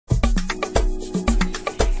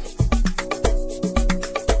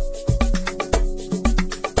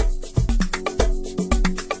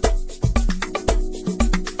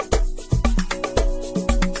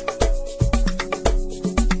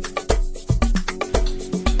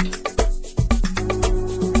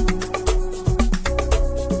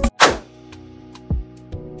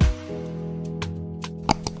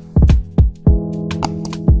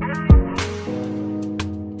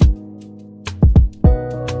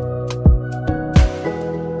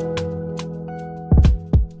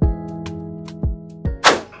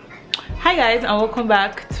Hi guys, and welcome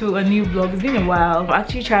back to a new vlog. It's been a while. I'm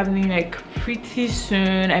actually traveling like pretty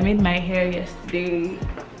soon. I made my hair yesterday,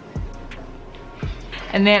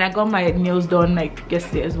 and then I got my nails done like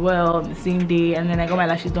yesterday as well on the same day, and then I got my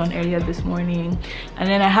lashes done earlier this morning, and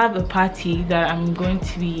then I have a party that I'm going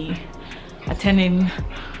to be attending.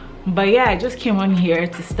 But yeah, I just came on here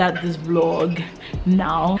to start this vlog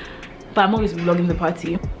now, but I'm always vlogging the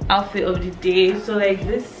party. Outfit of the day, so like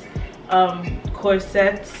this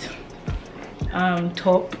corset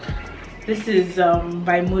top, this is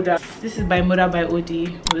by Moda. This is by Moda by Odi.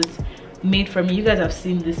 It was made for me. You guys have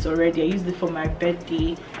seen this already. I used it for my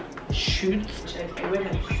birthday shoot. I wear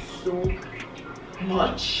them so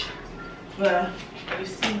much, but you've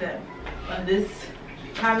seen them on this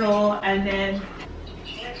panel. And then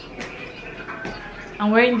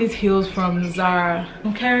I'm wearing these heels from Zara.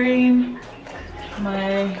 I'm carrying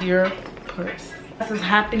my Europe purse. This is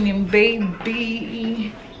happening,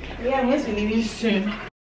 baby. Yeah, I'm going to be leaving soon.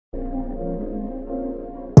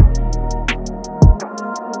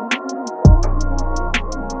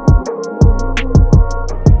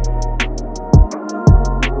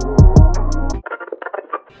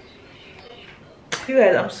 You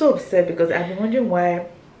guys, I'm so upset because I've been wondering why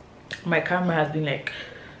my camera has been like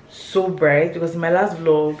so bright, because in my last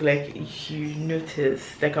vlog, like if you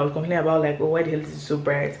noticed, like I was complaining about like, oh, why the hell is it so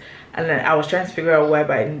bright, and then I was trying to figure out why,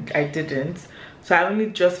 but I didn't. So I only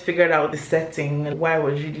just figured out the setting, why it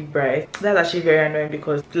was really bright. That's actually very annoying,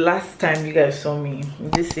 because the last time you guys saw me in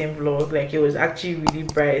this same vlog, like it was actually really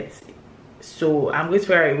bright. So I'm going to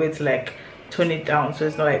figure out a way to like tone it down so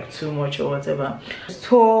it's not like too much or whatever.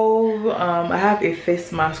 So I have a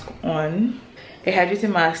face mask on, a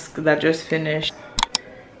hydrating mask that just finished.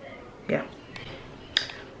 Yeah,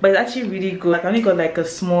 but it's actually really good. Like, I only got like a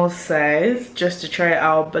small size just to try it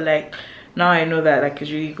out, but like now I know that like it's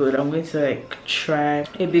really good. I'm going to like try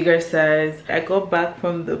a bigger size. I got back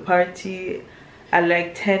from the party at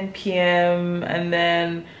like 10 p.m. and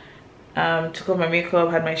then took off my makeup,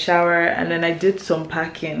 had my shower, and then I did some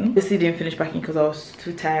packing. Obviously didn't finish packing because I was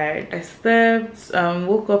too tired. I slept,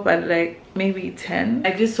 woke up at like maybe 10.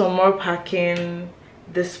 I did some more packing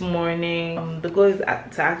this morning. The goal is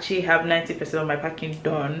to actually have 90% of my packing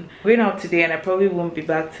done. I'm going out today and I probably won't be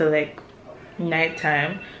back till like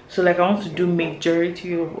nighttime, so like I want to do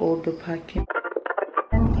majority of all the packing.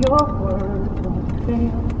 And your word won't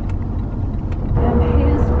fail, and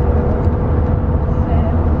his word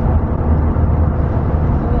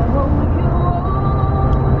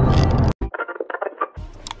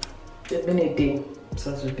fail. It's been a day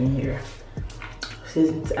since we've been here,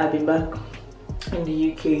 since I've been back in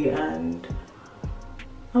the UK, and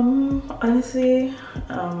honestly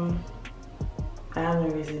I have no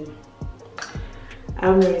reason. I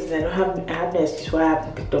have no reason. I have no excuse why I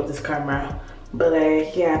haven't picked up this camera. But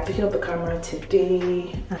like, yeah, I picked up the camera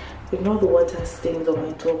today. Ignore the water stains on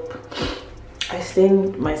my top. I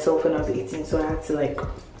stained myself when I was 18, so I had to like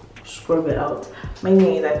scrub it out. My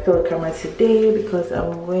thing is I picked up the camera today because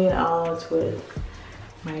I'm going out with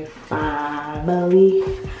my family.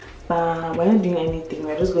 We're not doing anything.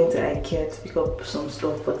 We're just going to IKEA to pick up some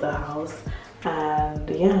stuff for the house. And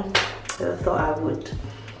yeah, I thought I would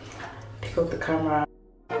pick up the camera.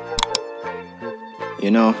 You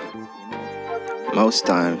know, most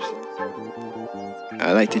times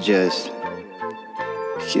I like to just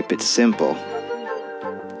keep it simple.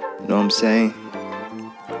 Know what I'm saying?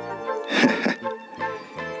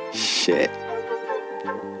 Shit.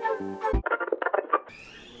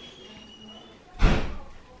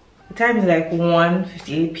 The time is like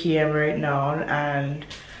 1:58 p.m. right now, and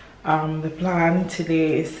the plan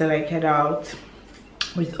today is to like head out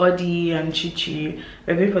with Odi and Chichi.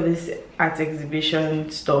 We're going for this art exhibition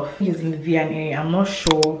stuff. He's in the V&A. I'm not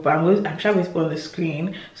sure, but I'm sure we'll put on the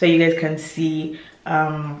screen so you guys can see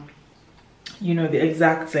you know, the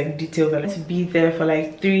exact like details. I like to be there for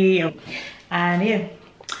like 3, and yeah,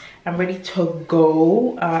 I'm ready to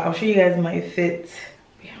go. I'll show you guys my fit.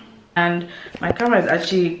 Yeah. And my camera is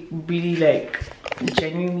actually really like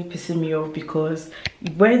genuinely pissing me off, because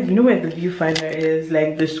when you know where the viewfinder is,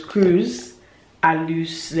 like the screws are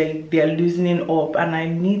loose, like they're loosening up, and I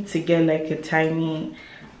need to get like a tiny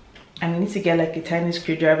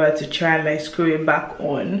screwdriver to try and like screw it back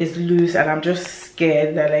on. It's loose, and I'm just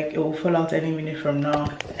scared that like it will fall out any minute from now,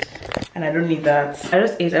 and I don't need that. I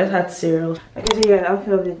just had cereal. Okay, so yeah,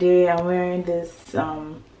 outfit of the day. I'm wearing this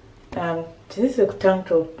this is a tank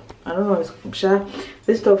top. I don't know, it's sure.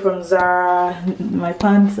 This top from Zara. My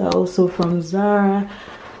pants are also from Zara.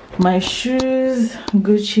 My shoes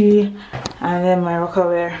Gucci, and then my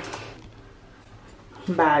Rockaware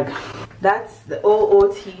bag. That's the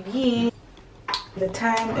OOTD. The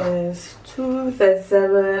time is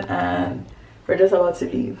 2:37 and we're just about to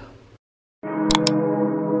leave.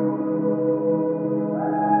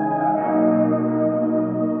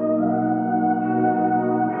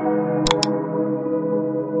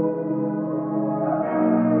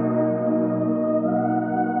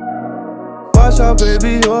 Watch out,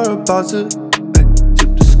 baby, you're about to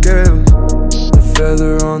tip the scales. The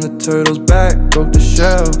feather on the turtle's back broke the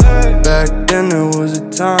shell. Back then there was a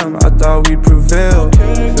time I thought we'd prevail.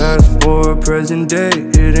 Fast forward present day,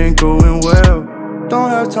 it ain't going well. Don't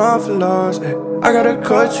have time for loss, I gotta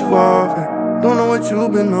cut you off. Don't know what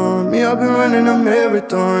you've been on. Me, I've been running a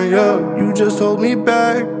marathon, yeah. You just hold me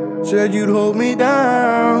back, said you'd hold me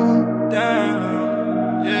down.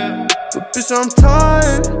 Yeah. But bitch, I'm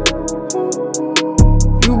tired.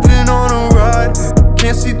 You've been on a ride,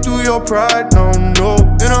 can't see through your pride, no, no.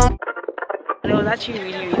 And it was actually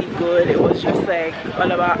really good. It was just like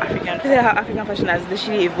all about African. How African fashion has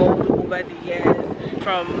literally evolved over the years,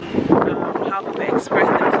 from how people express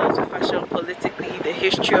themselves with fashion politically, the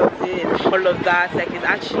history of it, all of that. Like, it's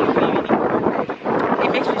actually really good. Like,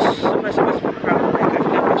 it makes me super proud of like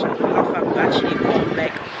African fashion and how far we've actually come.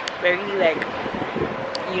 Like, very like,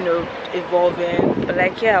 you know, evolving. But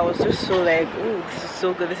like, yeah, I was just so like, oh, this is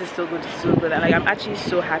so good, this is so good, this is so good. And like, I'm actually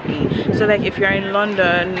so happy. So like, if you're in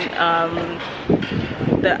London,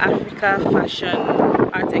 the Africa Fashion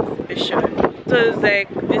Art Exhibition, so it's like,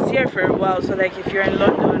 it's here for a while. So like, if you're in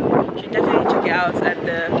London, you should definitely check it out at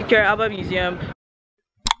the Victoria Albert Museum.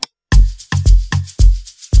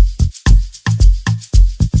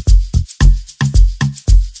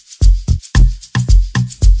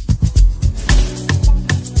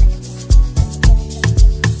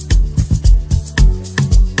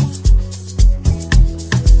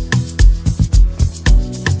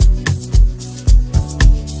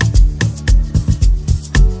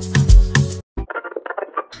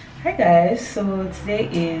 Hi guys, so today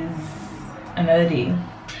is another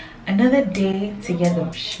day to get the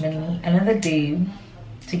money, another day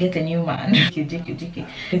to get a new man. JK.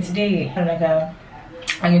 Today I'm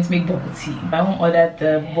going to make bubble tea. I won't order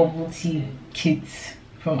the bubble tea kit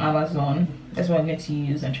from Amazon. That's what I'm going to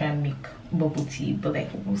use and try and make bubble tea, but like,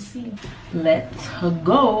 we'll see. Let's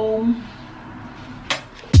go.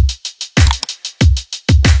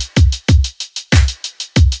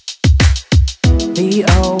 The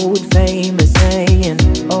old famous saying,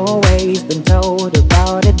 always been told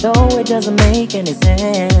about it, though it doesn't make any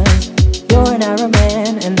sense. You're an Arab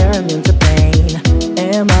man and they're immune to pain.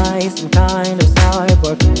 Am I some kind of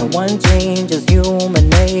cyborg? No one changes human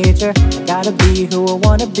nature. I gotta be who I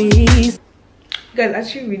wanna be. Guys,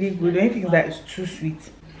 actually really good. The only thing is that it's too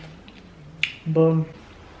sweet, but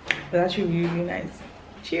it's actually really nice.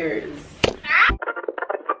 Cheers.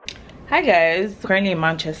 Hi guys, currently in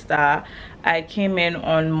Manchester. I came in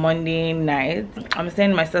on Monday night. I'm staying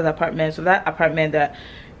in my sister's apartment, so that apartment that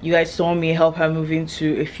you guys saw me help her move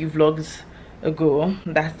into a few vlogs ago,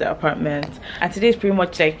 that's the apartment. And today is pretty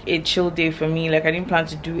much like a chill day for me. Like, I didn't plan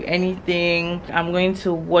to do anything. I'm going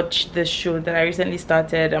to watch the show that I recently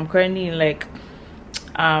started. I'm currently in like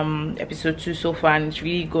episode 2 so far, and it's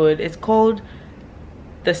really good. It's called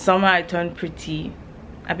The Summer I Turned Pretty.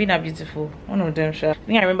 I've been beautiful, one of them. I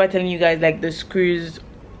think I remember telling you guys like the screws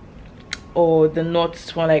or the knots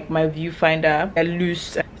for like my viewfinder are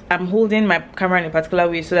loose. I'm holding my camera in a particular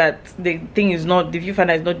way so that the viewfinder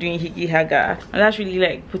is not doing hickey haga, and that's really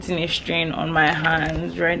like putting a strain on my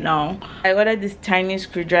hands right now. I ordered these tiny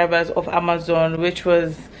screwdrivers off Amazon, which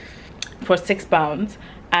was for £6,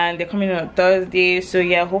 and they're coming on Thursday. So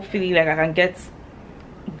yeah, hopefully like I can get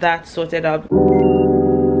that sorted out.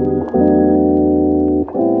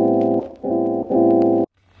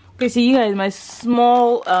 Okay, so you guys, my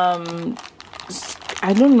small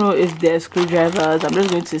I don't know if they're screwdrivers. I'm just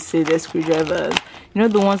going to say they're screwdrivers. You know,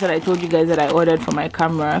 the ones that I told you guys that I ordered for my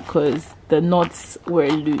camera because the knots were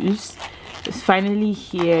loose. It's finally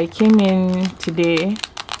here. It came in today.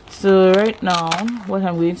 So right now, what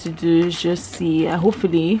I'm going to do is just see.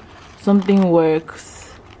 Hopefully, something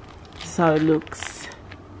works. This is how it looks.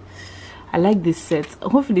 I like this set.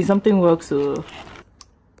 Hopefully, something works. So,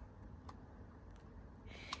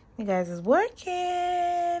 you guys, it's working.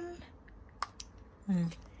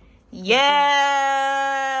 Yes,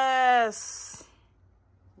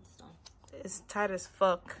 it's tight as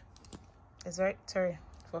fuck. It's right. Sorry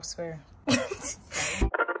for swearing.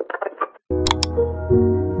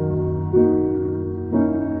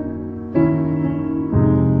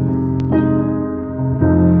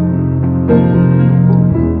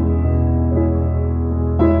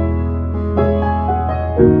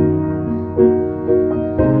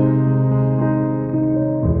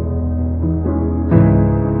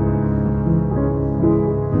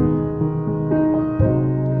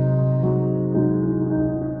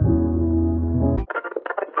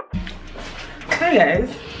 Hi guys,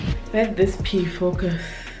 let this P focus.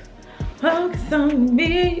 Focus on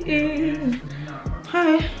me.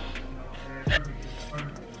 Hi.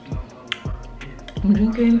 I'm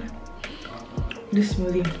drinking this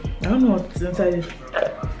smoothie. I don't know what's inside it.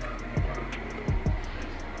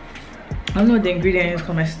 I don't know what the ingredients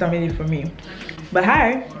because my sister made it for me. But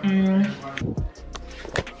hi.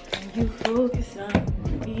 You focus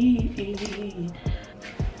on me.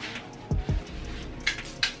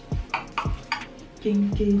 Get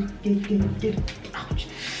it. Ouch.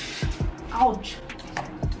 Ouch.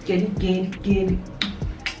 Get it. Get it.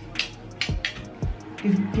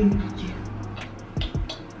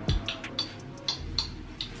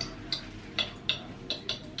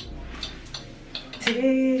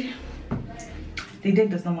 Today, the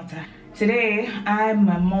date does not matter. Today, I,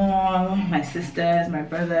 my mom, my sisters, my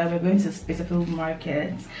brother, we're going to Spitalfields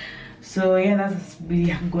market. So yeah, that's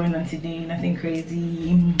really going on today. Nothing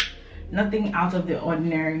crazy, nothing out of the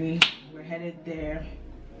ordinary. We're headed there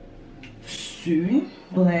soon.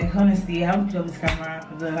 But like honestly, I haven't put up this camera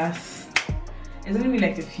for the last, it's only been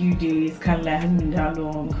like a few days, kind of like hasn't been that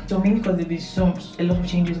long. So mainly because there's been a lot of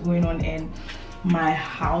changes going on in my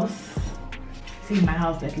house. See, my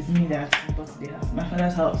house, like it's me that bought the house, my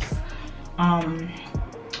father's house.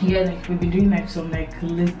 Yeah, like we've been doing like some like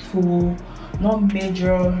little, not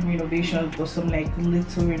major renovations, but some like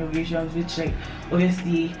little renovations, which like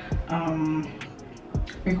obviously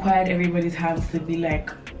required everybody's hands to be like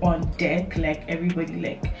on deck, like everybody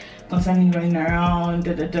like constantly running around,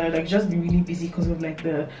 like just be really busy because of like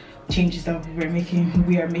the changes that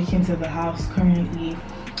we are making to the house currently.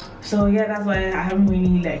 So yeah, that's why I haven't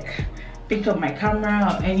really like picked up my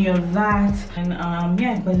camera or any of that. And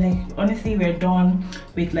yeah, but like honestly, we're done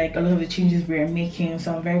with like a lot of the changes we're making,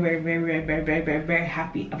 so I'm very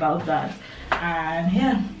happy about that. And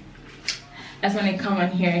yeah, that's when I come on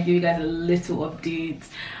here and give you guys a little update.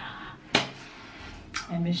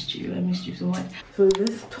 I missed you so much. So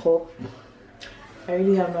this top, I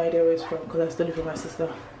really have no idea where it's from because I stole it from my sister,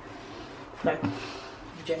 like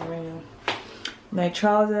genuinely. My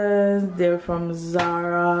trousers, they're from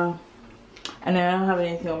Zara, and I don't have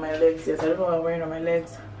anything on my legs yet. I don't know what I'm wearing on my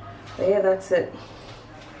legs, but yeah, that's it.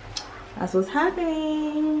 That's what's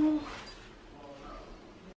happening.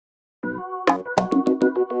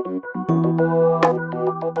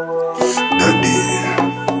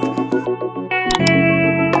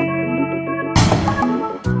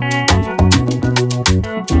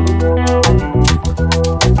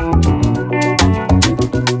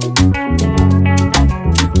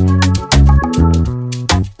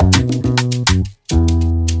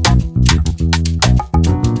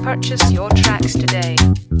 Purchase your tracks today.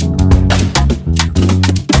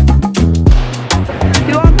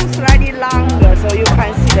 You want to slightly longer so you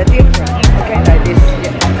can see the difference. Okay, like this.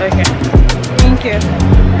 Yeah. Okay, thank you.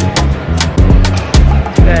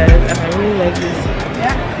 Guys, I really like this.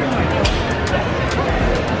 Yeah.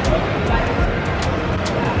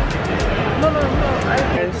 No.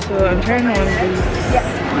 So I'm trying on these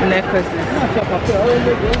necklaces,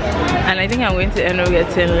 and I think I'm going to end up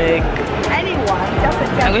getting like, Anyone, just a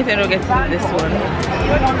I'm going to end up getting this one. You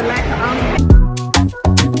want to like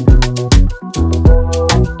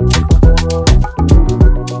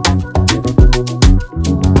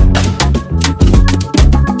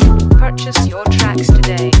Purchase your tracks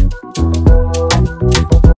today.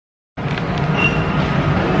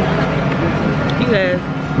 You guys,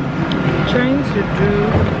 trying to do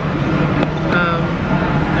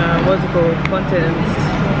what's it called, content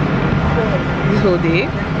this whole day.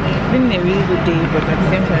 It's been a really good day, but at the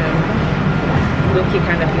same time low-key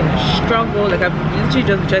kind of been a struggle. Like I've literally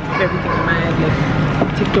just tried to keep everything in mind, like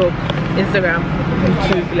TikTok, Instagram,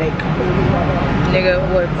 YouTube, like nigga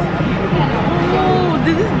what. Oh,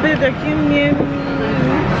 this is babe that came here.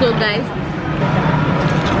 So guys,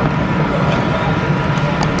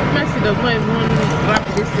 Mercy does not even wrap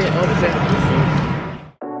this thing up there.